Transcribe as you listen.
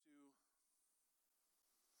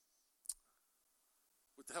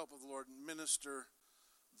with the help of the Lord, minister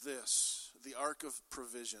this, the Ark of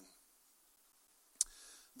Provision.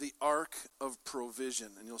 The Ark of Provision,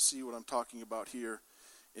 and you'll see what I'm talking about here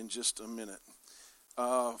in just a minute.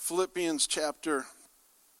 Philippians chapter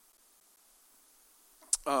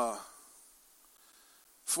 4,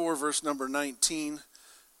 verse number 19,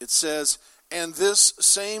 it says, "And this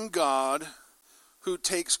same God who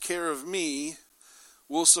takes care of me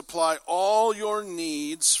will supply all your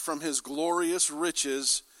needs from his glorious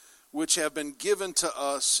riches, which have been given to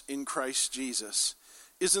us in Christ Jesus."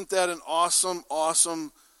 Isn't that an awesome,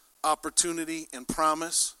 awesome opportunity and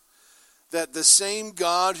promise? That the same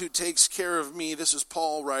God who takes care of me, this is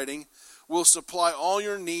Paul writing, will supply all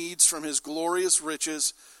your needs from his glorious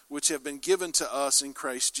riches, which have been given to us in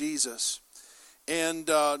Christ Jesus. And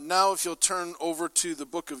now if you'll turn over to the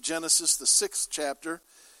book of Genesis, the 6th chapter,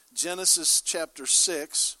 Genesis chapter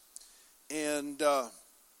 6. And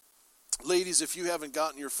ladies, if you haven't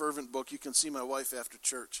gotten your fervent book, you can see my wife after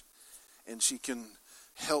church, and she can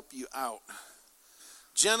help you out.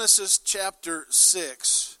 Genesis chapter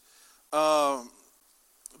 6.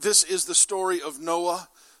 This is the story of Noah,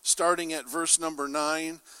 starting at verse number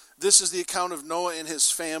 9. This is the account of Noah and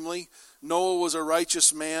his family. Noah was a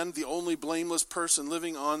righteous man, the only blameless person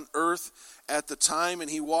living on earth at the time,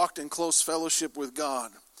 and he walked in close fellowship with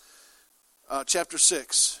God. Chapter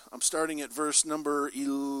 6, I'm starting at verse number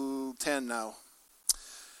 10 now.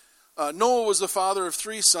 Noah was the father of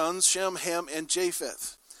 3 sons, Shem, Ham, and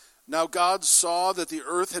Japheth. Now God saw that the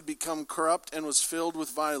earth had become corrupt and was filled with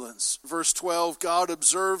violence. Verse 12, God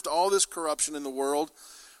observed all this corruption in the world,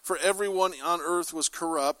 for everyone on earth was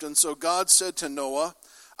corrupt. And so God said to Noah,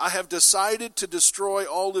 I have decided to destroy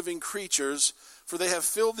all living creatures, for they have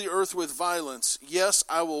filled the earth with violence. Yes,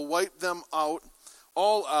 I will wipe them out,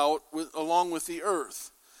 along with the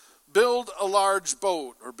earth. Build a large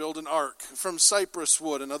boat, or build an ark, from cypress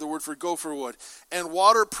wood, another word for gopher wood, and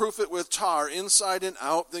waterproof it with tar inside and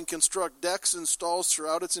out. Then construct decks and stalls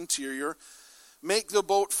throughout its interior. Make the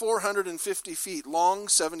boat 450 feet long,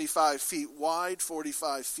 75 feet wide,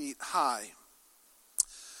 45 feet high.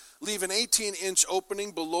 Leave an 18-inch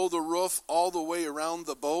opening below the roof all the way around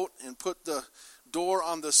the boat, and put the door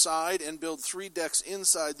on the side, and build 3 decks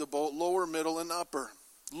inside the boat, lower, middle, and upper.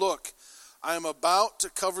 Look, I am about to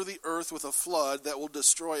cover the earth with a flood that will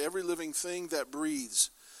destroy every living thing that breathes.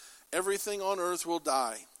 Everything on earth will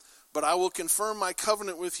die. But I will confirm my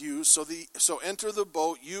covenant with you, so enter the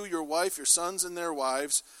boat, you, your wife, your sons, and their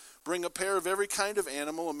wives. Bring a pair of every kind of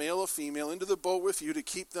animal, a male, a female, into the boat with you to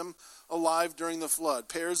keep them alive during the flood.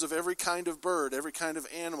 Pairs of every kind of bird, every kind of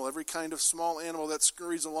animal, every kind of small animal that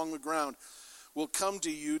scurries along the ground will come to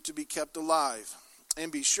you to be kept alive. And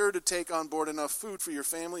be sure to take on board enough food for your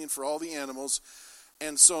family and for all the animals.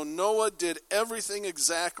 And so Noah did everything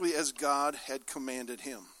exactly as God had commanded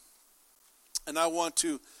him. And I want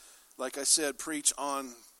to, like I said, preach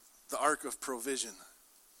on the Ark of Provision.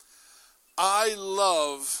 I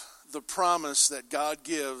love the promise that God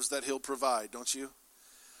gives that he'll provide, don't you?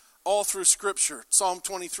 All through Scripture. Psalm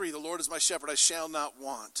 23, the Lord is my shepherd, I shall not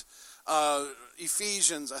want.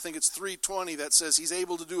 Ephesians, I think it's 3:20, that says he's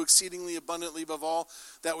able to do exceedingly abundantly above all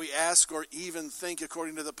that we ask or even think,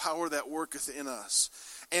 according to the power that worketh in us.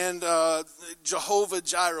 And Jehovah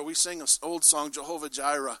Jireh, we sing an old song, Jehovah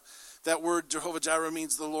Jireh. That word Jehovah Jireh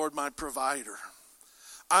means the Lord my provider.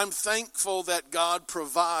 I'm thankful that God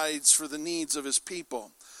provides for the needs of his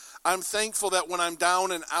people. I'm thankful that when I'm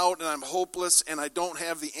down and out and I'm hopeless and I don't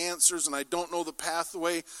have the answers and I don't know the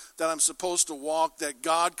pathway that I'm supposed to walk, that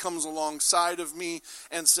God comes alongside of me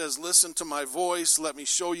and says, listen to my voice, let me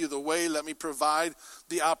show you the way, let me provide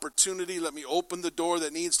the opportunity, let me open the door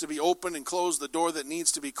that needs to be opened and close the door that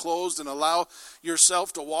needs to be closed, and allow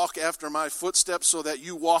yourself to walk after my footsteps so that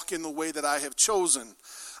you walk in the way that I have chosen.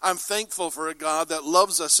 I'm thankful for a God that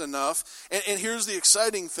loves us enough. And here's the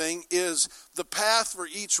exciting thing is the path for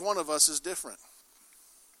each one of us is different.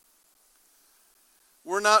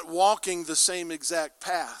 We're not walking the same exact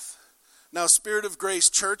path. Now, Spirit of Grace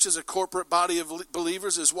Church as a corporate body of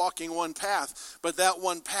believers is walking one path, but that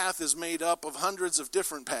one path is made up of hundreds of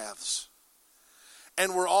different paths.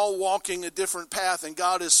 And we're all walking a different path, and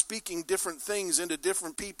God is speaking different things into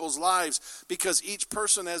different people's lives because each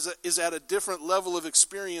person is at a different level of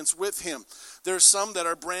experience with him. There's some that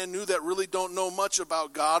are brand new that really don't know much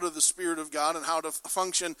about God or the Spirit of God and how to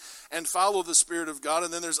function and follow the Spirit of God.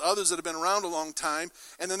 And then there's others that have been around a long time,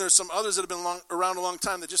 and then there's some others that have been around a long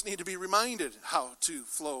time that just need to be reminded how to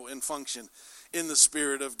flow and function in the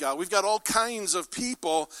Spirit of God. We've got all kinds of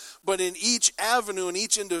people, but in each avenue, in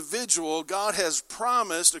each individual, God has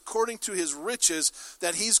promised, according to his riches,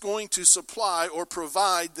 that he's going to supply or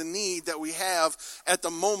provide the need that we have at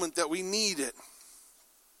the moment that we need it.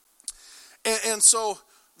 And so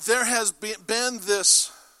there has been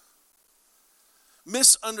this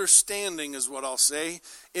misunderstanding, is what I'll say,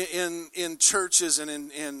 in churches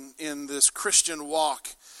and in this Christian walk.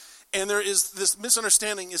 And there is this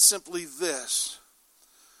misunderstanding is simply this: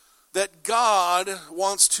 that God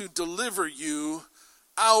wants to deliver you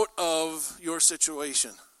out of your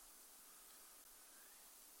situation.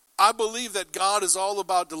 I believe that God is all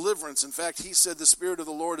about deliverance. In fact, he said the Spirit of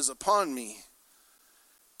the Lord is upon me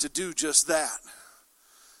to do just that.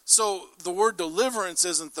 So the word deliverance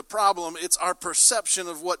isn't the problem. It's our perception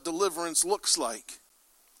of what deliverance looks like.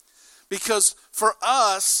 Because for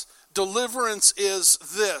us, deliverance is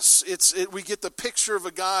this. We get the picture of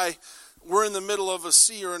a guy, we're in the middle of a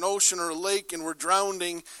sea or an ocean or a lake and we're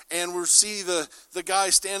drowning, and we see the guy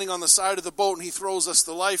standing on the side of the boat, and he throws us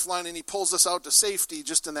the lifeline and he pulls us out to safety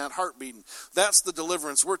just in that heartbeat. That's the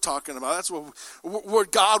deliverance we're talking about. That's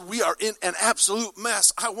what God, we are in an absolute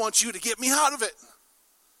mess. I want you to get me out of it.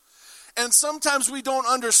 And sometimes we don't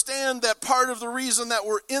understand that part of the reason that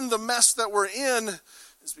we're in the mess that we're in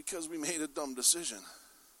is because we made a dumb decision.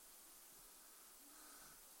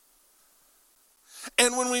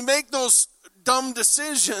 And when we make those dumb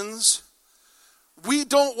decisions, we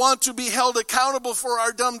don't want to be held accountable for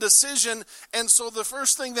our dumb decision. And so the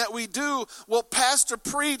first thing that we do, well, pastor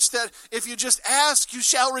preached that if you just ask, you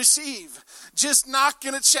shall receive. Just knock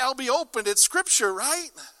and it shall be opened. It's scripture, right?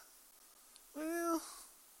 Well,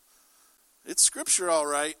 it's scripture, all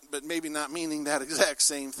right, but maybe not meaning that exact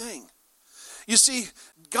same thing. You see,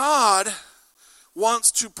 God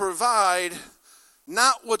wants to provide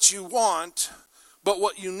not what you want, but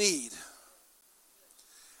what you need.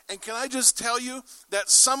 And can I just tell you that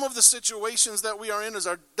some of the situations that we are in is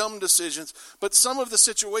our dumb decisions, but some of the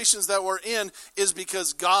situations that we're in is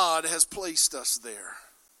because God has placed us there.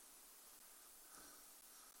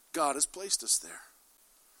 God has placed us there.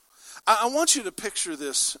 I want you to picture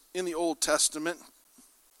this in the Old Testament,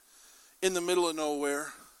 in the middle of nowhere,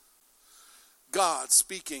 God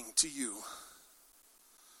speaking to you.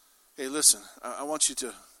 Hey, listen, I want you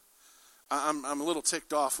to, I'm a little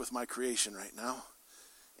ticked off with my creation right now.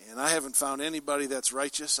 And I haven't found anybody that's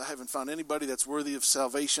righteous. I haven't found anybody that's worthy of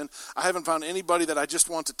salvation. I haven't found anybody that I just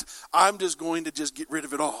want to, I'm just going to just get rid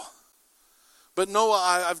of it all. But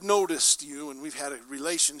Noah, I've noticed you, and we've had a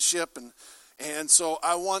relationship, and so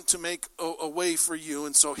I want to make a way for you.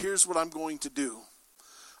 And so here's what I'm going to do.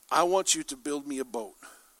 I want you to build me a boat.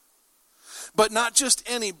 But not just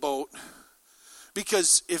any boat,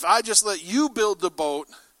 because if I just let you build the boat,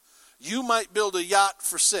 you might build a yacht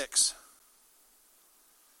for 6.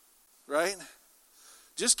 Right?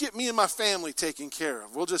 Just get me and my family taken care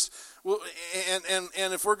of.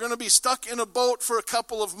 And if we're going to be stuck in a boat for a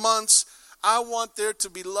couple of months, I want there to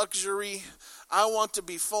be luxury. I want to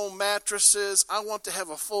be foam mattresses. I want to have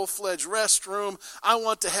a full-fledged restroom. I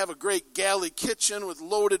want to have a great galley kitchen with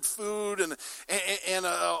loaded food and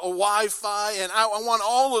a Wi-Fi. And I want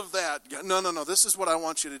all of that. No. This is what I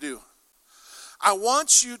want you to do. I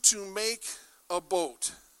want you to make a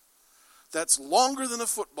boat that's longer than a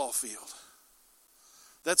football field,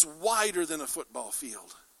 that's wider than a football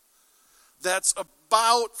field, that's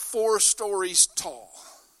about 4 stories tall.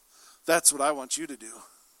 That's what I want you to do.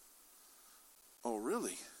 Oh,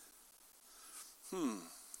 really?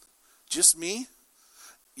 Just me?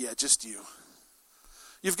 Yeah, just you.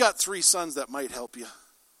 You've got 3 sons that might help you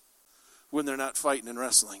when they're not fighting and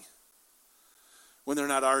wrestling, when they're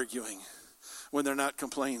not arguing, when they're not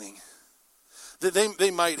complaining. They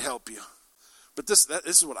might help you. But this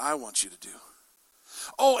is what I want you to do.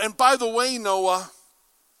 Oh, and by the way, Noah,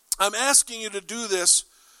 I'm asking you to do this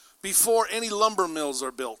before any lumber mills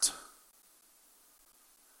are built.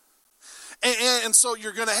 And so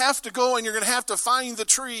you're going to have to go and you're going to have to find the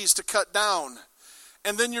trees to cut down.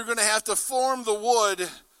 And then you're going to have to form the wood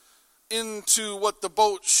into what the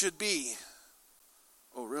boat should be.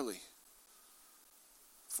 Oh, really?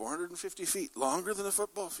 450 feet, longer than a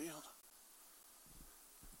football field.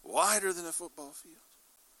 Wider than a football field.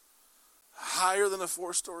 Higher than a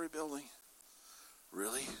 4-story building.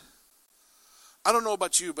 Really? I don't know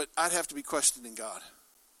about you, but I'd have to be questioning God.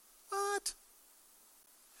 What?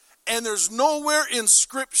 And there's nowhere in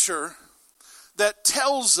Scripture that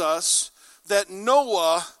tells us that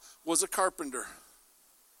Noah was a carpenter.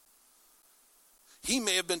 He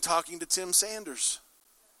may have been talking to Tim Sanders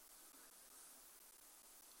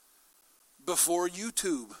before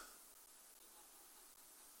YouTube.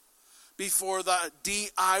 before the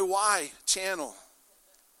DIY channel.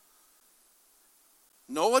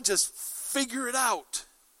 Noah, just figure it out.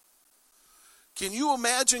 Can you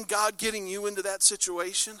imagine God getting you into that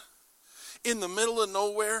situation? In the middle of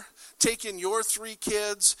nowhere, taking your 3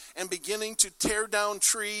 kids and beginning to tear down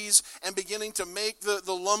trees and beginning to make the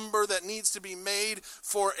lumber that needs to be made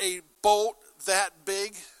for a boat that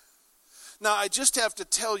big. Now, I just have to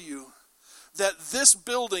tell you that this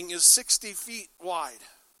building is 60 feet wide.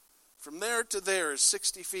 From there to there is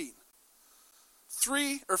 60 feet.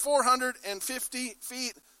 450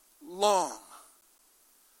 feet long.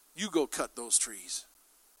 You go cut those trees.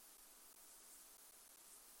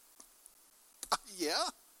 Yeah.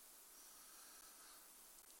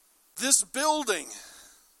 This building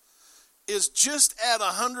is just at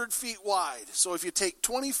 100 feet wide. So if you take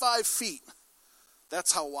 25 feet,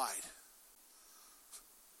 that's how wide.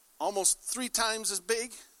 Almost 3 times as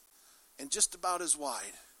big and just about as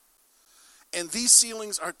wide. And these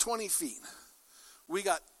ceilings are 20 feet. We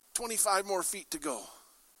got 25 more feet to go.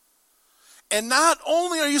 And not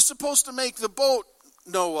only are you supposed to make the boat,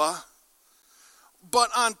 Noah, but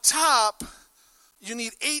on top, you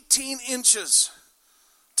need 18 inches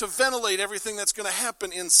to ventilate everything that's going to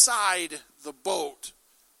happen inside the boat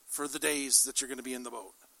for the days that you're going to be in the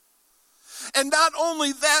boat. And not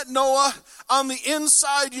only that, Noah, on the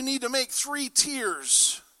inside you need to make 3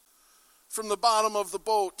 tiers from the bottom of the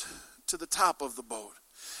boat to the top of the boat.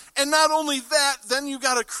 And not only that, then you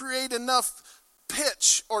got to create enough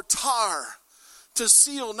pitch or tar to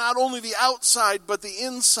seal not only the outside but the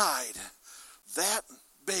inside. That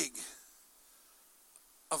big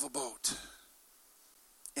of a boat.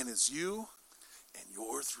 And it's you and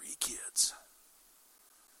your 3 kids.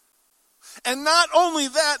 And not only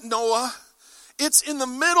that, Noah, it's in the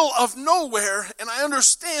middle of nowhere, and I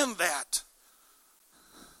understand that.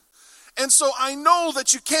 And so I know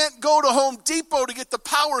that you can't go to Home Depot to get the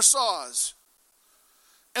power saws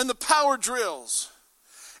and the power drills.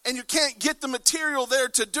 And you can't get the material there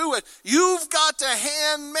to do it. You've got to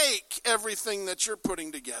hand make everything that you're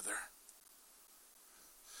putting together.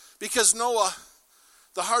 Because Noah,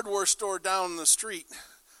 the hardware store down the street,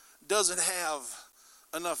 doesn't have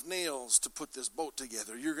enough nails to put this boat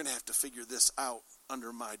together. You're going to have to figure this out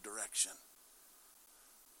under my direction.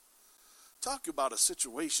 Talk about a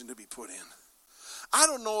situation to be put in. I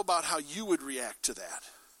don't know about how you would react to that.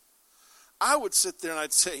 I would sit there and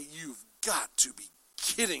I'd say, you've got to be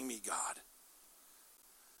kidding me, God.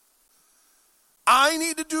 I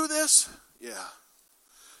need to do this? Yeah.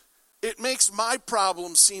 It makes my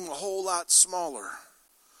problem seem a whole lot smaller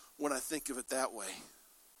when I think of it that way.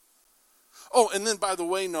 Oh, and then by the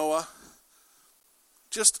way, Noah,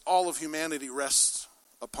 just all of humanity rests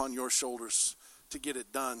upon your shoulders to get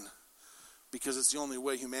it done, because it's the only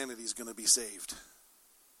way humanity is going to be saved.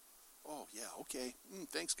 Oh, yeah, okay.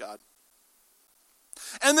 Thanks, God.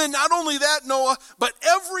 And then not only that, Noah, but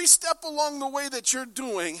every step along the way that you're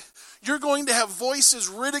doing, you're going to have voices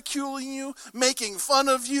ridiculing you, making fun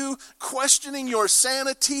of you, questioning your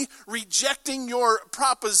sanity, rejecting your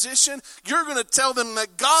proposition. You're going to tell them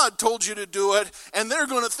that God told you to do it, and they're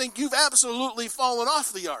going to think you've absolutely fallen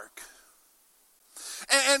off the ark.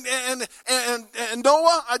 And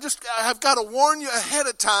Noah, I've got to warn you ahead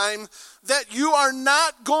of time that you are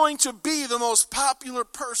not going to be the most popular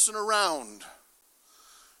person around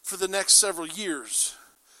for the next several years,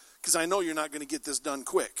 because I know you're not going to get this done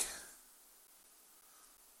quick.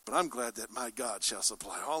 But I'm glad that my God shall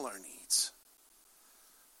supply all our needs.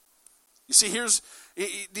 You see,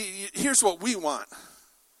 here's what we want.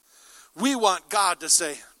 We want God to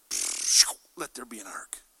say, let there be an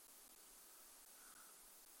ark.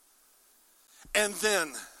 And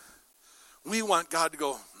then we want God to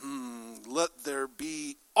go, let there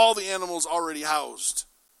be all the animals already housed.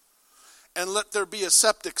 And let there be a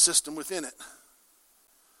septic system within it.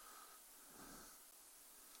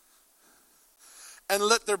 And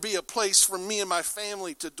let there be a place for me and my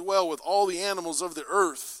family to dwell with all the animals of the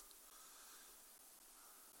earth.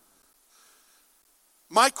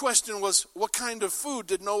 My question was, what kind of food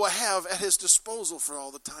did Noah have at his disposal for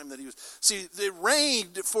all the time that he was? See, it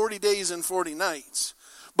rained 40 days and 40 nights.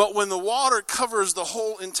 But when the water covers the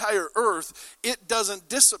whole entire earth, it doesn't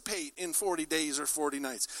dissipate in 40 days or 40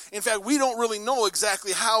 nights. In fact, we don't really know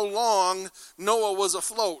exactly how long Noah was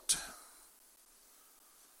afloat.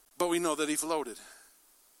 But we know that he floated.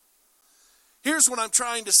 Here's what I'm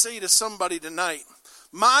trying to say to somebody tonight.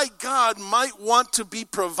 My God might want to be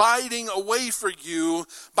providing a way for you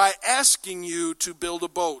by asking you to build a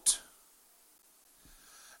boat.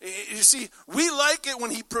 You see, we like it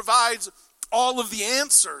when he provides all of the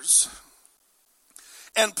answers.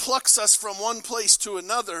 and plucks us from one place to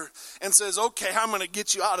another and says, okay, I'm going to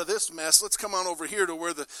get you out of this mess. Let's come on over here to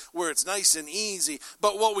where it's nice and easy.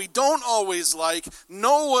 But what we don't always like,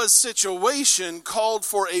 Noah's situation called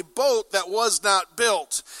for a boat that was not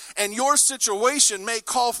built. And your situation may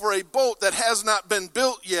call for a boat that has not been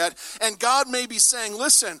built yet. And God may be saying,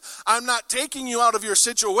 listen, I'm not taking you out of your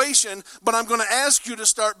situation, but I'm going to ask you to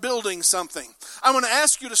start building something. I'm going to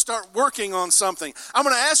ask you to start working on something. I'm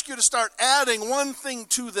going to ask you to start adding one thing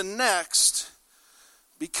to the next,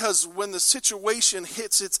 because when the situation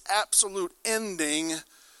hits its absolute ending,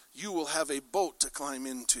 you will have a boat to climb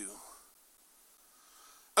into.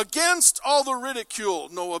 Against all the ridicule,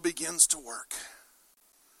 Noah begins to work.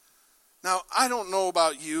 Now, I don't know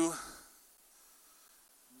about you,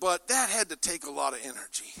 but that had to take a lot of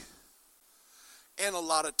energy and a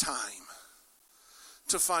lot of time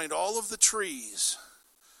to find all of the trees.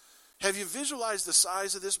 Have you visualized the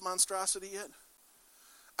size of this monstrosity yet?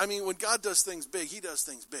 I mean, when God does things big, he does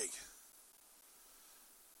things big.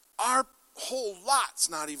 Our whole lot's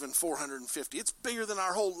not even 450. It's bigger than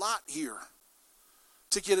our whole lot here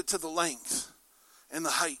to get it to the length and the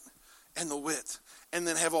height and the width and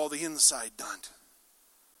then have all the inside done.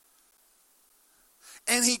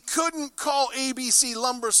 And he couldn't call ABC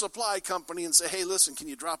Lumber Supply Company and say, hey, listen, can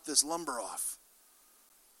you drop this lumber off?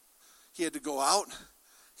 He had to go out.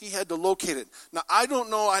 He had to locate it. Now, I don't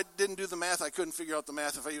know. I didn't do the math. I couldn't figure out the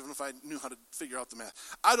math even if I knew how to figure out the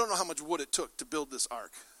math. I don't know how much wood it took to build this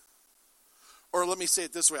ark. Or let me say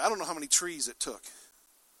it this way. I don't know how many trees it took.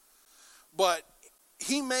 But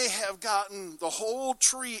he may have gotten the whole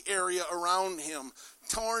tree area around him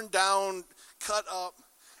torn down, cut up,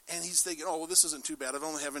 and he's thinking, oh, well, this isn't too bad. I'm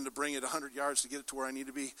only having to bring it 100 yards to get it to where I need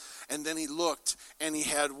to be. And then he looked, and he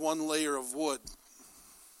had one layer of wood.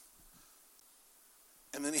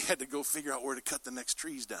 And then he had to go figure out where to cut the next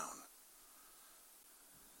trees down.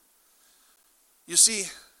 You see,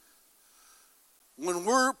 when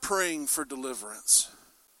we're praying for deliverance,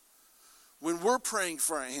 when we're praying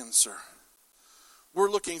for an answer,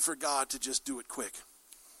 we're looking for God to just do it quick.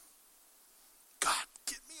 God,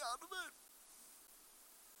 get me out of it.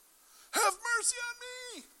 Have mercy on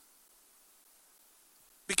me.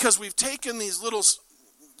 Because we've taken these little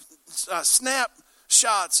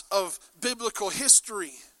snapshots of biblical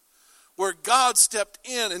history where God stepped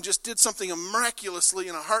in and just did something miraculously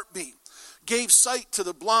in a heartbeat. Gave sight to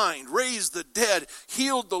the blind, raised the dead,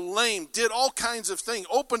 healed the lame, did all kinds of things,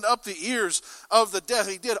 opened up the ears of the deaf.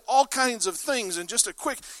 He did all kinds of things in just a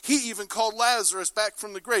quick, he even called Lazarus back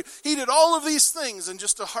from the grave. He did all of these things in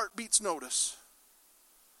just a heartbeat's notice.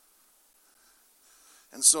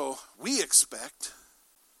 And so we expect,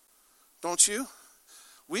 don't you?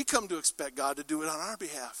 We come to expect God to do it on our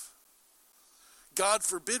behalf. God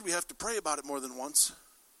forbid we have to pray about it more than once.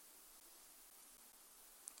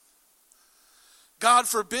 God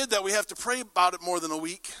forbid that we have to pray about it more than a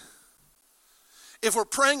week. If we're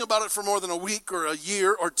praying about it for more than a week or a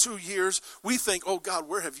year or 2 years, we think, oh God,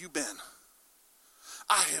 where have you been?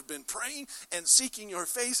 I have been praying and seeking your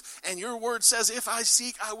face, and your word says, if I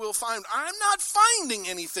seek, I will find. I'm not finding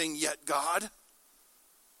anything yet, God.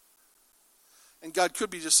 And God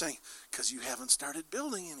could be just saying, because you haven't started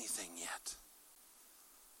building anything yet.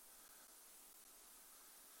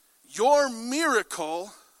 Your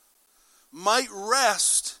miracle might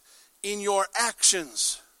rest in your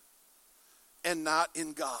actions and not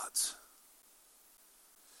in God's.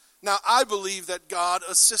 Now, I believe that God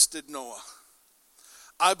assisted Noah.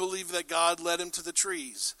 I believe that God led him to the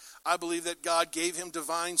trees. I believe that God gave him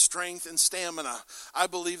divine strength and stamina. I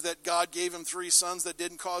believe that God gave him 3 sons that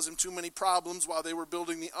didn't cause him too many problems while they were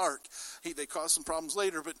building the ark. They caused some problems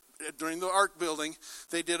later, but during the ark building,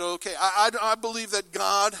 they did okay. I believe that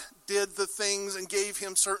God did the things and gave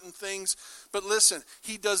him certain things. But listen,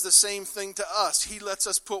 he does the same thing to us. He lets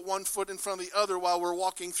us put one foot in front of the other while we're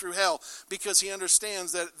walking through hell, because he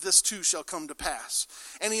understands that this too shall come to pass.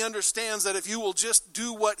 And he understands that if you will just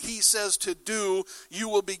do what he says to do, you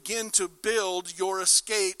will begin to build your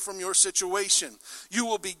escape from your situation. You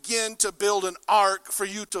will begin to build an ark for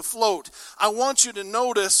you to float. I want you to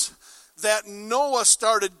notice that Noah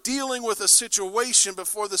started dealing with a situation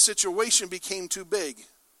before the situation became too big.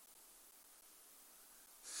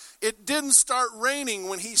 It didn't start raining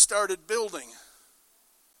when he started building.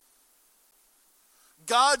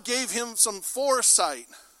 God gave him some foresight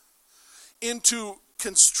into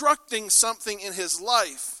constructing something in his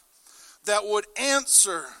life that would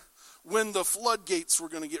answer when the floodgates were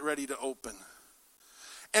going to get ready to open.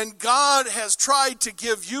 And God has tried to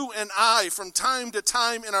give you and I from time to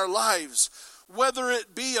time in our lives whether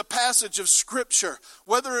it be a passage of Scripture,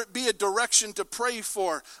 whether it be a direction to pray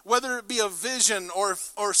for, whether it be a vision or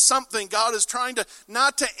something, God is trying to,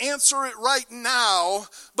 not to answer it right now,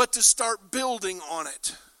 but to start building on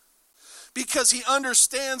it. Because he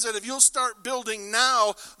understands that if you'll start building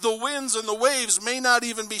now, the winds and the waves may not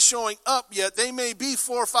even be showing up yet. They may be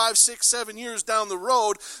 4, 5, 6, 7 years down the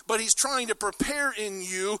road, but he's trying to prepare in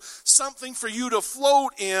you something for you to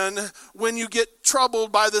float in when you get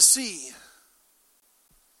troubled by the sea.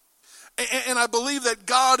 And I believe that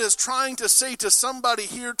God is trying to say to somebody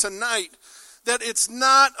here tonight that it's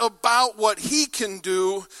not about what he can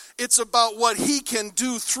do, it's about what he can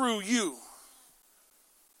do through you.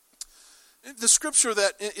 The scripture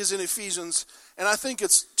that is in Ephesians, and I think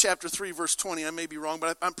it's chapter 3, verse 20. I may be wrong,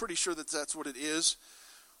 but I'm pretty sure that that's what it is.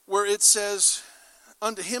 Where it says,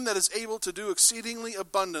 unto him that is able to do exceedingly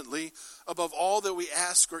abundantly above all that we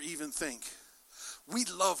ask or even think. We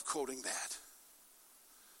love quoting that.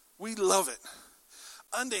 We love it.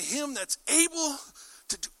 Unto him that's able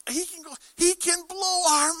to do, he can blow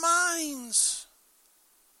our minds.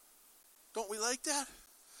 Don't we like that?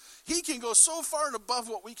 He can go so far and above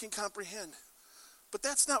what we can comprehend. But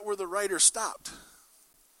that's not where the writer stopped.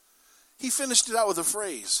 He finished it out with a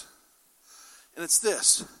phrase. And it's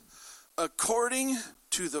this. According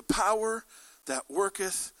to the power that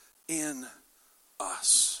worketh in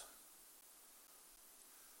us.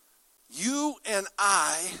 You and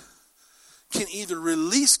I can either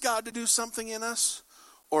release God to do something in us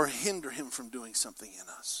or hinder him from doing something in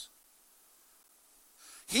us.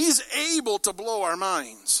 He's able to blow our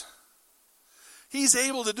minds. He's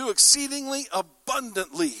able to do exceedingly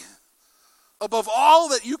abundantly above all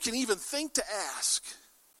that you can even think to ask.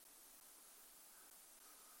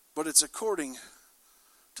 But it's according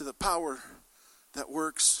to the power that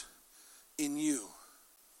works in you.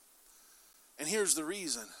 And here's the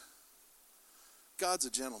reason. God's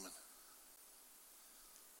a gentleman.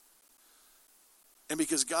 And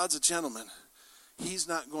because God's a gentleman, he's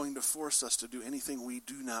not going to force us to do anything we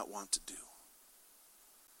do not want to do.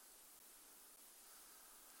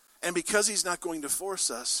 And because he's not going to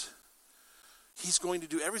force us, he's going to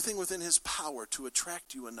do everything within his power to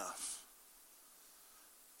attract you enough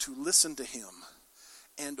to listen to him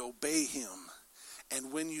and obey him.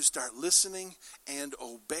 And when you start listening and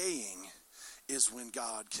obeying is when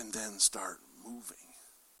God can then start moving.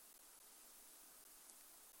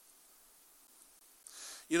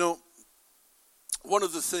 You know, one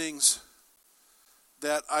of the things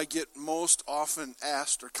that I get most often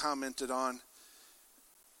asked or commented on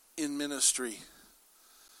in ministry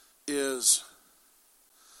is,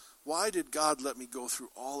 why did God let me go through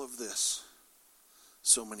all of this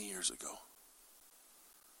so many years ago?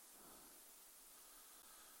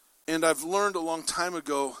 And I've learned a long time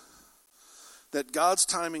ago that God's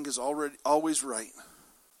timing is always right.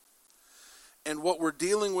 And what we're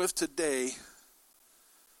dealing with today,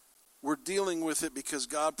 we're dealing with it because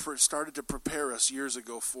God started to prepare us years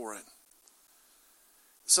ago for it.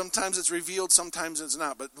 Sometimes it's revealed, sometimes it's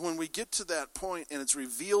not. But when we get to that point and it's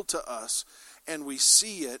revealed to us and we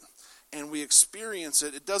see it and we experience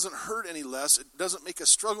it, it doesn't hurt any less. It doesn't make us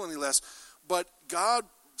struggle any less. But God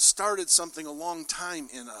started something a long time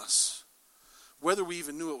in us, whether we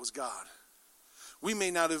even knew it was God. We may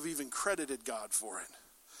not have even credited God for it.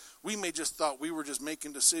 We may just thought we were just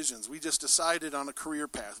making decisions. We just decided on a career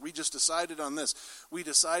path. We just decided on this. We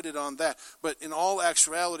decided on that. But in all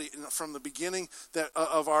actuality, from the beginning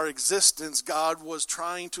of our existence, God was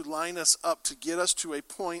trying to line us up to get us to a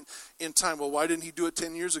point in time. Well, why didn't he do it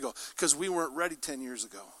 10 years ago? Because we weren't ready 10 years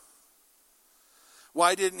ago.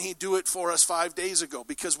 Why didn't he do it for us 5 days ago?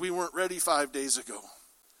 Because we weren't ready 5 days ago.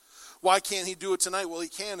 Why can't he do it tonight? Well, he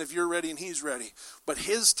can if you're ready and he's ready. But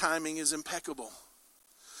his timing is impeccable.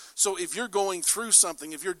 So if you're going through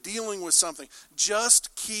something, if you're dealing with something,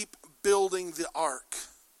 just keep building the ark.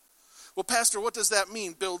 Well, Pastor, what does that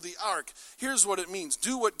mean, build the ark? Here's what it means.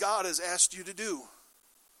 Do what God has asked you to do.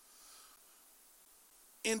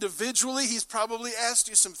 Individually, he's probably asked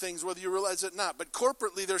you some things, whether you realize it or not. But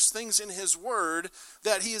corporately, there's things in his word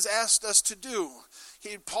that he has asked us to do.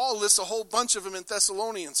 Paul lists a whole bunch of them in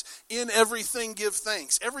Thessalonians. In everything, give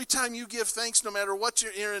thanks. Every time you give thanks, no matter what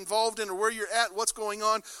you're involved in or where you're at, what's going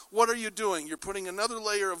on, what are you doing? You're putting another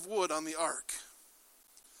layer of wood on the ark.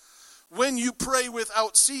 When you pray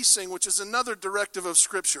without ceasing, which is another directive of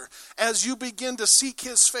Scripture, as you begin to seek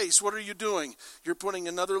his face, what are you doing? You're putting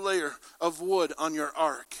another layer of wood on your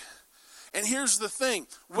ark. And here's the thing.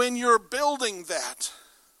 When you're building that,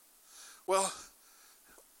 well,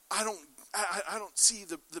 I don't see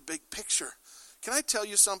the big picture. Can I tell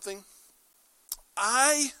you something?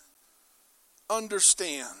 I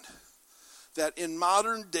understand that in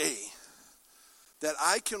modern day, that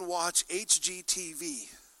I can watch HGTV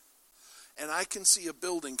and I can see a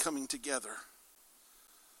building coming together.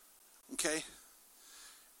 Okay?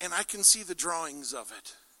 And I can see the drawings of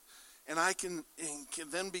it. And I can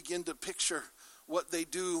then begin to picture what they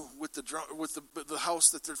do with the house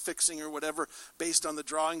that they're fixing or whatever based on the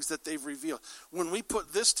drawings that they've revealed. When we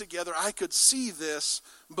put this together, I could see this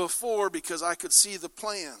before because I could see the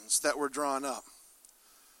plans that were drawn up.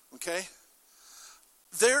 Okay?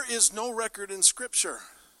 There is no record in Scripture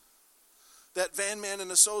that Van Man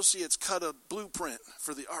and Associates cut a blueprint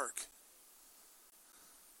for the ark.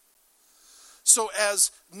 So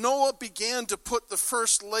as Noah began to put the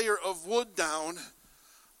first layer of wood down,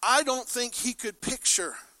 I don't think he could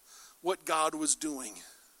picture what God was doing.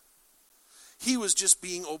 He was just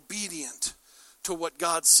being obedient to what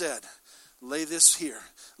God said. Lay this here,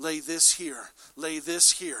 lay this here, lay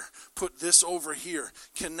this here, put this over here,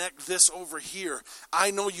 connect this over here. I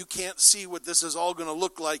know you can't see what this is all going to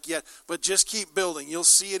look like yet, but just keep building. You'll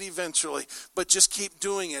see it eventually, but just keep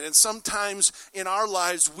doing it. And sometimes in our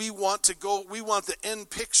lives, we want the end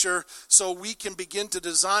picture so we can begin to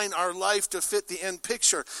design our life to fit the end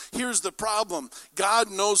picture. Here's the problem. God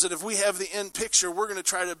knows that if we have the end picture, we're going to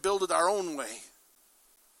try to build it our own way.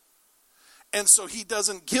 And so he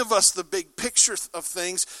doesn't give us the big picture of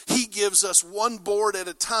things. He gives us one board at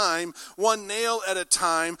a time, one nail at a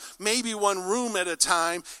time, maybe one room at a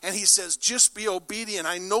time. And he says, just be obedient.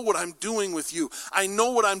 I know what I'm doing with you. I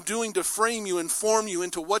know what I'm doing to frame you and form you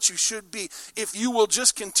into what you should be. If you will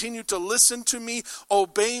just continue to listen to me,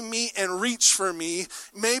 obey me, and reach for me,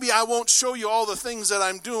 maybe I won't show you all the things that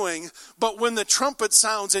I'm doing. But when the trumpet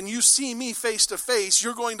sounds and you see me face to face,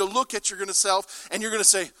 you're going to look at yourself and you're going to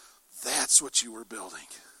say, that's what you were building.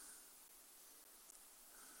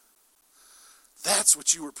 That's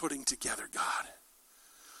what you were putting together, God.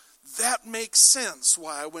 That makes sense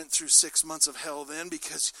why I went through 6 months of hell then,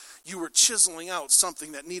 because you were chiseling out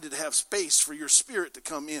something that needed to have space for your spirit to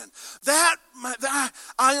come in. That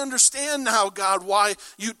I understand now, God, why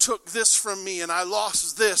you took this from me and I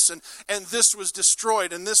lost this and this was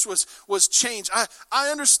destroyed and this was changed. I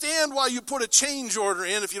understand why you put a change order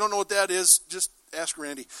in. If you don't know what that is, just ask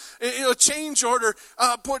Randy. A change order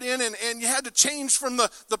put in, and you had to change from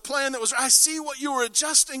the plan that was. I see what you were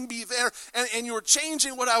adjusting me there, and you were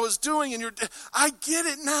changing what I was doing, and I get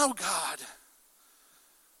it now, God,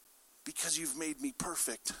 because you've made me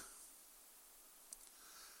perfect.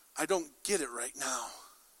 I don't get it right now.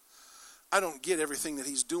 I don't get everything that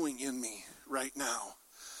he's doing in me right now.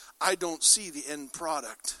 I don't see the end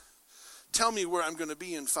product. Tell me where I'm going to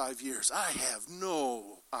be in 5 years. I have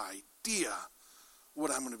no idea what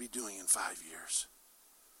I'm going to be doing in 5 years.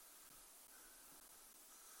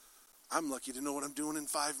 I'm lucky to know what I'm doing in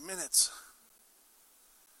 5 minutes.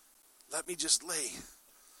 Let me just lay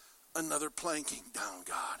another planking down,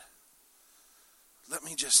 God. Let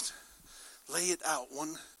me just lay it out,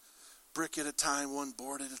 one brick at a time, one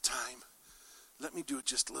board at a time. Let me do it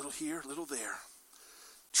just a little here, a little there.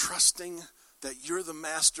 Trusting that you're the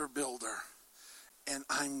master builder and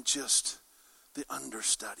I'm just the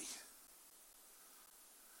understudy.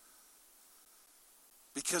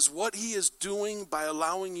 Because what he is doing by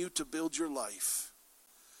allowing you to build your life,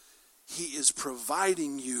 he is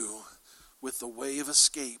providing you with the way of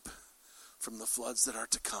escape from the floods that are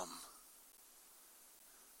to come.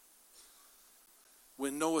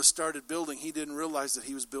 When Noah started building, he didn't realize that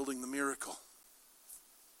he was building the miracle.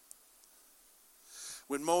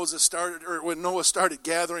 When Noah started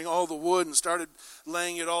gathering all the wood and started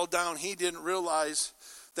laying it all down, he didn't realize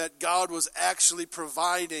that God was actually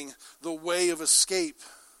providing the way of escape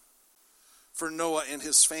for Noah and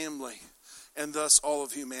his family, and thus all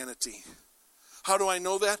of humanity. How do I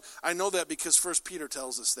know that? I know that because 1 Peter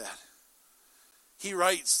tells us that. He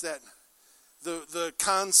writes that the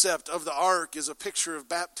concept of the ark is a picture of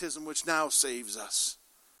baptism, which now saves us.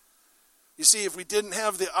 You see, if we didn't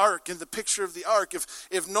have the ark and the picture of the ark,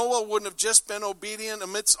 if Noah wouldn't have just been obedient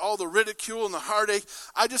amidst all the ridicule and the heartache,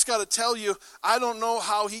 I just got to tell you, I don't know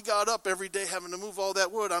how he got up every day having to move all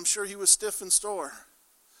that wood. I'm sure he was stiff and sore.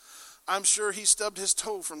 I'm sure he stubbed his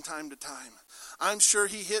toe from time to time. I'm sure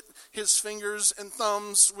he hit his fingers and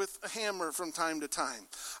thumbs with a hammer from time to time.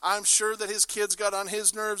 I'm sure that his kids got on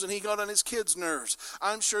his nerves and he got on his kids' nerves.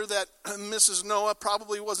 I'm sure that Mrs. Noah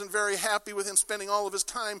probably wasn't very happy with him spending all of his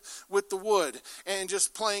time with the wood and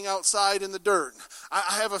just playing outside in the dirt.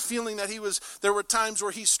 I have a feeling that there were times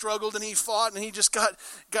where he struggled and he fought and he just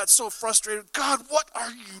got so frustrated. God, what are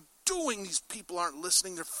you doing? These people aren't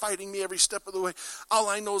listening. They're fighting me every step of the way. All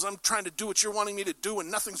I know is I'm trying to do what you're wanting me to do,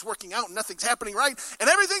 and nothing's working out, and nothing's happening right, and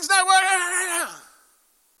everything's not working.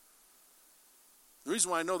 The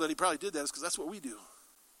reason why I know that he probably did that is because that's what we do.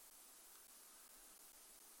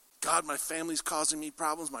 God, my family's causing me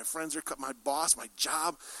problems. My friends are, my boss, my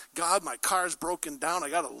job. God, my car's broken down. I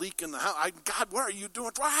got a leak in the house. God, what are you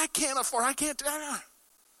doing? Why I can't afford, I can't.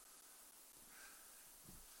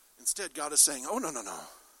 Instead, God is saying, oh, no.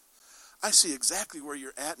 I see exactly where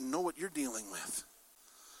you're at and know what you're dealing with.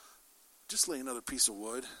 Just lay another piece of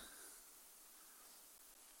wood.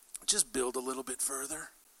 Just build a little bit further.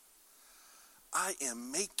 I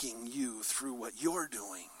am making you, through what you're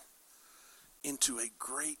doing, into a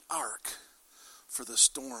great ark for the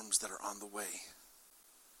storms that are on the way.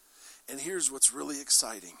 And here's what's really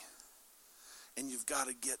exciting. And you've got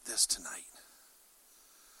to get this tonight.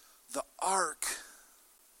 The ark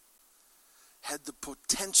had the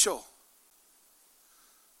potential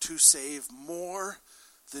to save more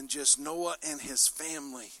than just Noah and his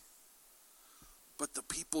family. But the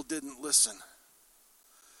people didn't listen.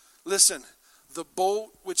 Listen, the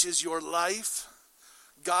boat, which is your life,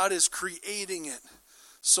 God is creating it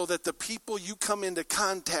so that the people you come into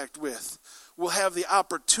contact with will have the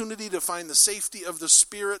opportunity to find the safety of the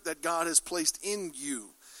Spirit that God has placed in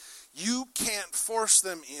you. You can't force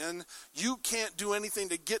them in. You can't do anything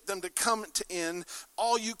to get them to come in.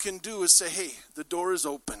 All you can do is say, hey, the door is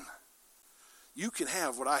open. You can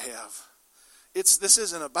have what I have. This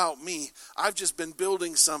isn't about me. I've just been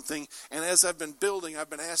building something, and as I've been building, I've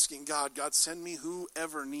been asking God, send me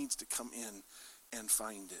whoever needs to come in and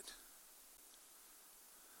find it.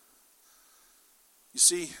 You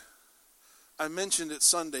see, I mentioned it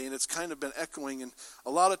Sunday, and it's kind of been echoing, and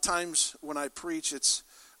a lot of times when I preach,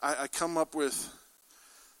 I come up with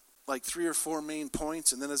like 3 or 4 main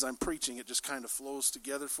points, and then as I'm preaching, it just kind of flows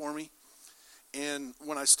together for me. And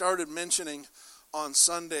when I started mentioning on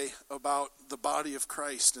Sunday about the body of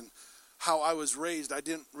Christ and how I was raised, I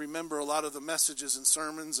didn't remember a lot of the messages and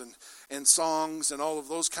sermons and songs and all of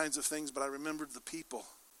those kinds of things, but I remembered the people.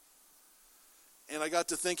 And I got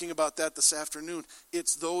to thinking about that this afternoon.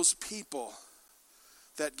 It's those people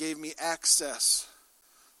that gave me access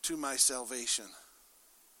to my salvation.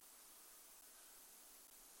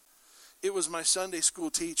 It was my Sunday school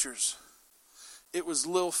teachers. It was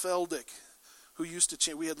Lil Feldick, who used to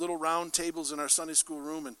chase. We had little round tables in our Sunday school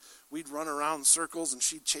room, and we'd run around in circles, and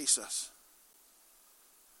she'd chase us.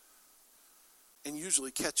 And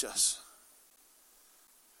usually catch us.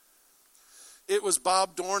 It was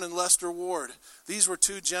Bob Dorn and Lester Ward. These were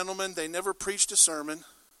 2 gentlemen. They never preached a sermon.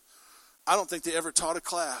 I don't think they ever taught a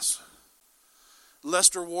class.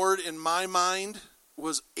 Lester Ward, in my mind,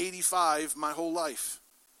 was 85 my whole life.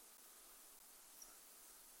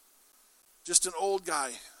 Just an old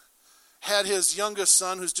guy. Had his youngest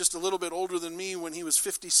son, who's just a little bit older than me, when he was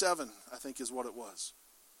 57, I think is what it was.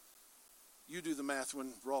 You do the math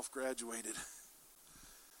when Rolf graduated.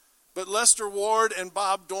 But Lester Ward and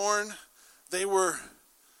Bob Dorn, they were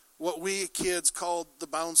what we kids called the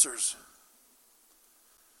bouncers.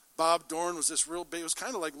 Bob Dorn was this real big, it was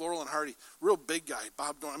kind of like Laurel and Hardy, real big guy.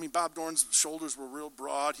 Bob Dorn's shoulders were real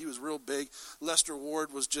broad, he was real big. Lester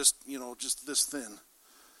Ward was just this thin.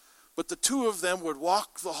 But the 2 of them would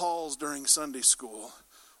walk the halls during Sunday school,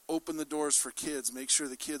 open the doors for kids, make sure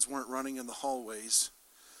the kids weren't running in the hallways,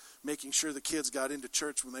 making sure the kids got into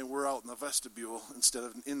church when they were out in the vestibule instead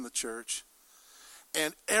of in the church.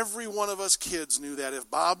 And every one of us kids knew that if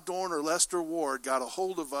Bob Dorn or Lester Ward got a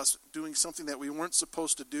hold of us doing something that we weren't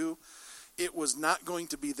supposed to do, it was not going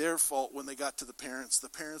to be their fault when they got to the parents. The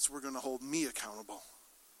parents were going to hold me accountable.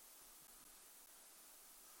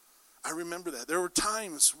 I remember that. There were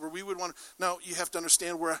times where we would want to... Now, you have to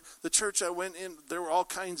understand, where the church I went in, there were all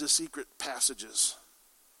kinds of secret passages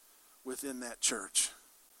within that church.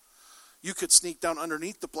 You could sneak down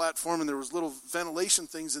underneath the platform, and there was little ventilation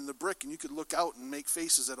things in the brick, and you could look out and make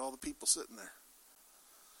faces at all the people sitting there.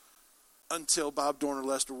 Until Bob Dorn or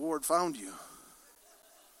Lester Ward found you.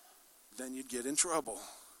 Then you'd get in trouble.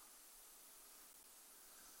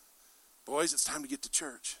 Boys, it's time to get to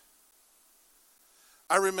church.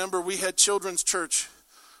 I remember we had children's church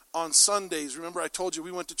on Sundays. Remember I told you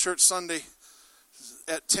we went to church Sunday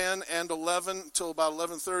at 10 and 11 till about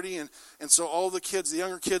 11:30. And so all the kids, the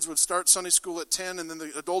younger kids, would start Sunday school at 10, and then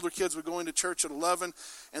the older kids would go into church at 11.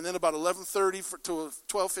 And then about 11:30 to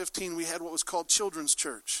 12:15, we had what was called children's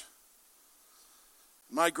church.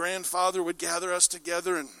 My grandfather would gather us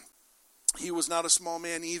together, and he was not a small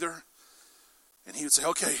man either. And he would say,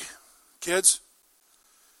 okay, kids.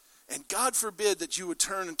 And God forbid that you would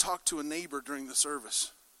turn and talk to a neighbor during the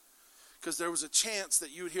service, because there was a chance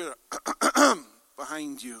that you would hear a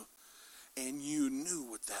behind you, and you knew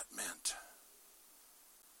what that meant.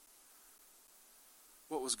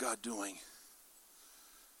 What was God doing?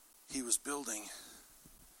 He was building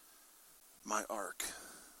my ark.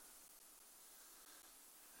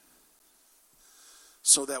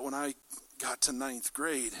 So that when I got to 9th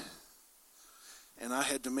grade and I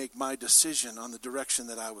had to make my decision on the direction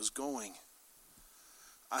that I was going,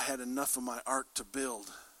 I had enough of my ark to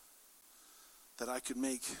build that I could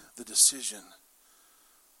make the decision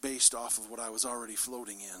based off of what I was already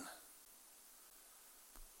floating in.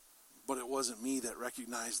 But it wasn't me that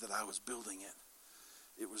recognized that I was building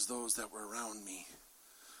it. It was those that were around me,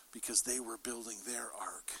 because they were building their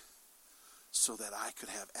ark so that I could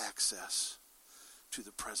have access to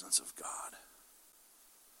the presence of God.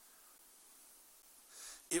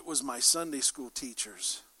 It was my Sunday school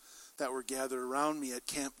teachers that were gathered around me at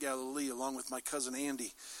Camp Galilee, along with my cousin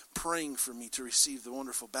Andy, praying for me to receive the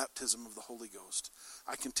wonderful baptism of the Holy Ghost.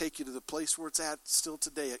 I can take you to the place where it's at still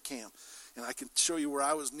today at camp, and I can show you where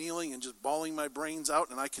I was kneeling and just bawling my brains out,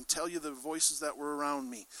 and I can tell you the voices that were around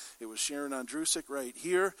me. It was Sharon Andrusik right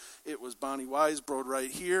here. It was Bonnie Weisbrod right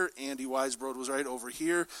here. Andy Weisbrod was right over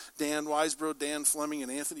here. Dan Weisbrod, Dan Fleming,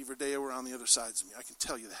 and Anthony Verdea were on the other sides of me. I can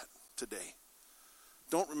tell you that today.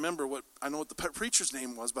 Don't remember I know what the preacher's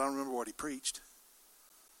name was, but I don't remember what he preached.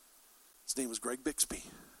 His name was Greg Bixby.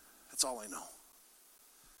 That's all I know.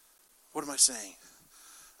 What am I saying?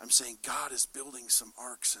 I'm saying God is building some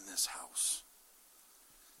arks in this house.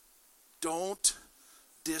 Don't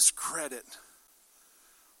discredit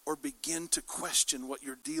or begin to question what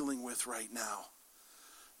you're dealing with right now.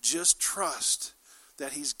 Just trust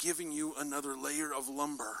that he's giving you another layer of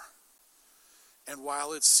lumber. And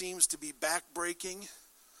while it seems to be back-breaking,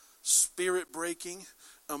 spirit-breaking,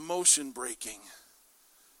 emotion-breaking,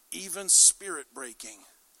 even spirit-breaking,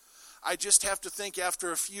 I just have to think,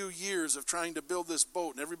 after a few years of trying to build this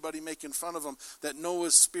boat and everybody making fun of him, that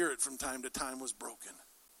Noah's spirit from time to time was broken.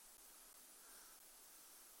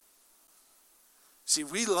 See,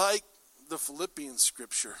 we like the Philippians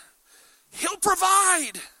scripture. He'll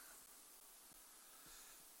provide.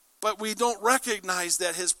 But we don't recognize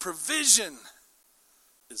that his provision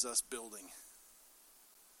is us building.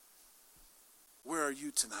 Where are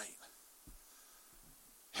you tonight?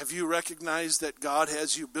 Have you recognized that God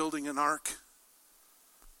has you building an ark?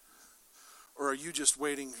 Or are you just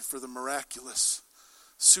waiting for the miraculous,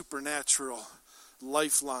 supernatural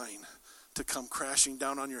lifeline to come crashing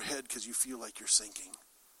down on your head because you feel like you're sinking?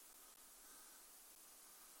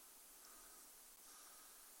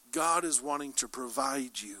 God is wanting to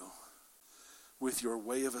provide you with your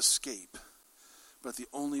way of escape. But the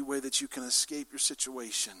only way that you can escape your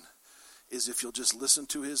situation is if you'll just listen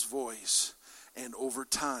to his voice and over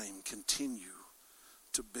time continue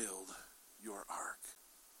to build your ark.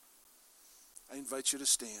 I invite you to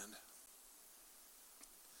stand.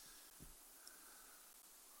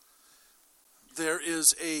 There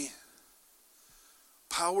is a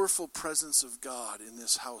powerful presence of God in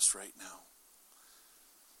this house right now.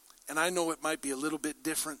 And I know it might be a little bit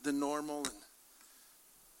different than normal,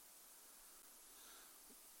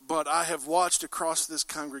 but I have watched across this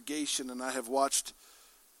congregation, and I have watched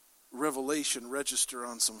revelation register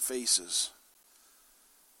on some faces.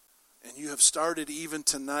 And you have started even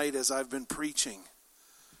tonight as I've been preaching,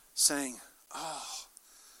 saying, oh,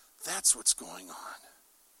 that's what's going on.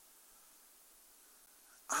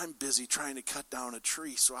 I'm busy trying to cut down a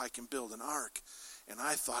tree so I can build an ark. And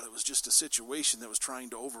I thought it was just a situation that was trying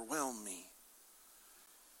to overwhelm me.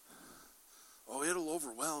 Oh, it'll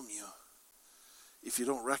overwhelm you if you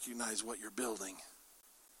don't recognize what you're building.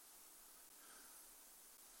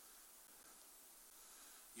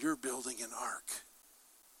 You're building an ark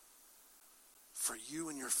for you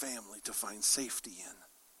and your family to find safety in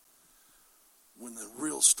when the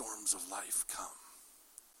real storms of life come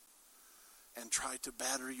and try to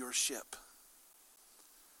batter your ship.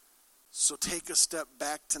 So take a step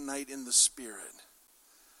back tonight in the Spirit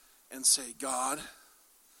and say, God,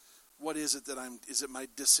 what is it that is it my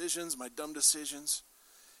decisions, my dumb decisions?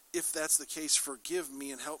 If that's the case, forgive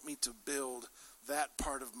me and help me to build that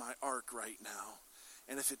part of my ark right now.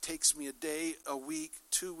 And if it takes me a day, a week,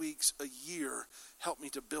 2 weeks, a year, help me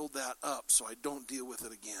to build that up so I don't deal with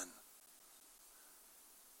it again.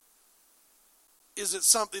 Is it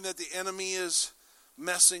something that the enemy is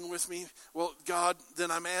messing with me? Well, God,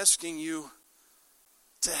 then I'm asking you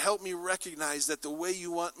to help me recognize that the way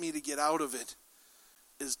you want me to get out of it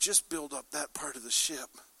is just build up that part of the ship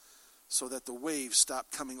so that the waves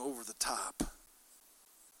stop coming over the top.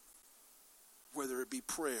 Whether it be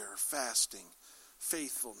prayer, fasting,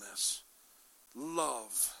 faithfulness,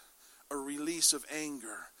 love, a release of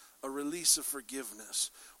anger, a release of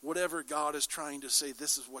forgiveness, whatever God is trying to say,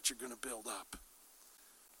 this is what you're going to build up.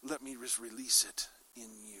 Let me just release it in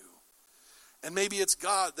you. And maybe it's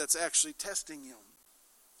God that's actually testing you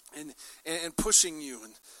and pushing you.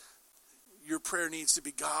 And your prayer needs to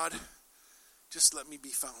be, God, just let me be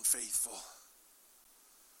found faithful.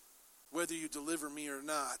 Whether you deliver me or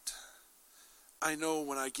not, I know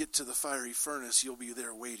when I get to the fiery furnace, you'll be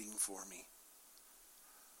there waiting for me.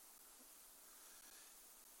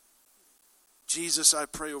 Jesus, I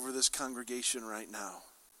pray over this congregation right now,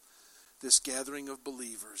 this gathering of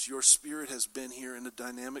believers. Your Spirit has been here in a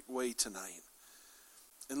dynamic way tonight.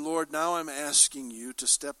 And Lord, now I'm asking you to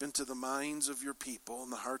step into the minds of your people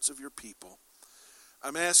and the hearts of your people.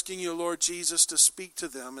 I'm asking you, Lord Jesus, to speak to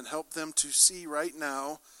them and help them to see right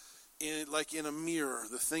now, like in a mirror,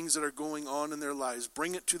 the things that are going on in their lives.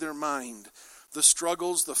 Bring it to their mind. The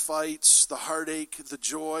struggles, the fights, the heartache, the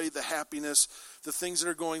joy, the happiness, the things that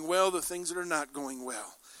are going well, the things that are not going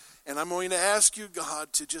well. And I'm going to ask you,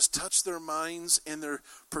 God, to just touch their minds and their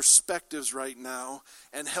perspectives right now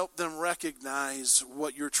and help them recognize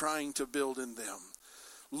what you're trying to build in them.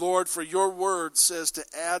 Lord, for your word says to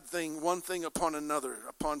add one thing upon another,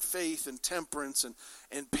 upon faith and temperance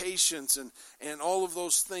and patience and all of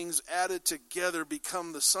those things added together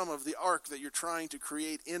become the sum of the ark that you're trying to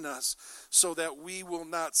create in us so that we will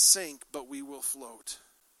not sink, but we will float.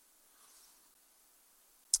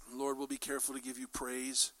 Lord, we'll be careful to give you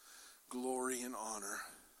praise, glory, and honor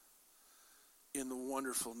in the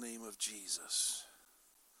wonderful name of Jesus.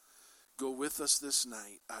 Go with us this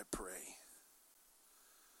night, I pray.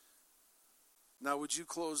 Now, would you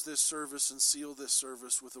close this service and seal this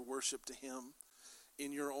service with a worship to him?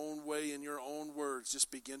 In your own way, in your own words, just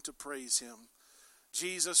begin to praise him.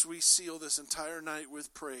 Jesus, we seal this entire night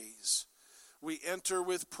with praise. We enter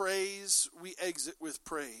with praise, we exit with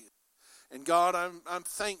praise. And God, I'm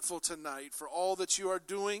thankful tonight for all that you are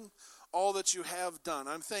doing, all that you have done.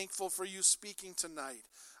 I'm thankful for you speaking tonight.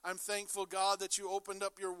 I'm thankful, God, that you opened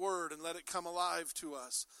up your word and let it come alive to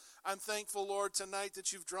us. I'm thankful, Lord, tonight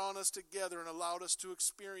that you've drawn us together and allowed us to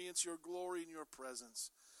experience your glory and your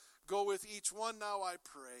presence. Go with each one now, I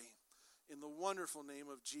pray, in the wonderful name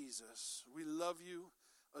of Jesus. We love you,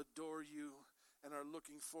 adore you, and are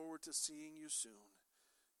looking forward to seeing you soon.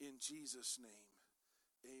 In Jesus' name,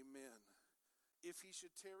 amen. If he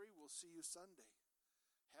should tarry, we'll see you Sunday.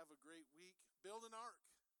 Have a great week. Build an ark.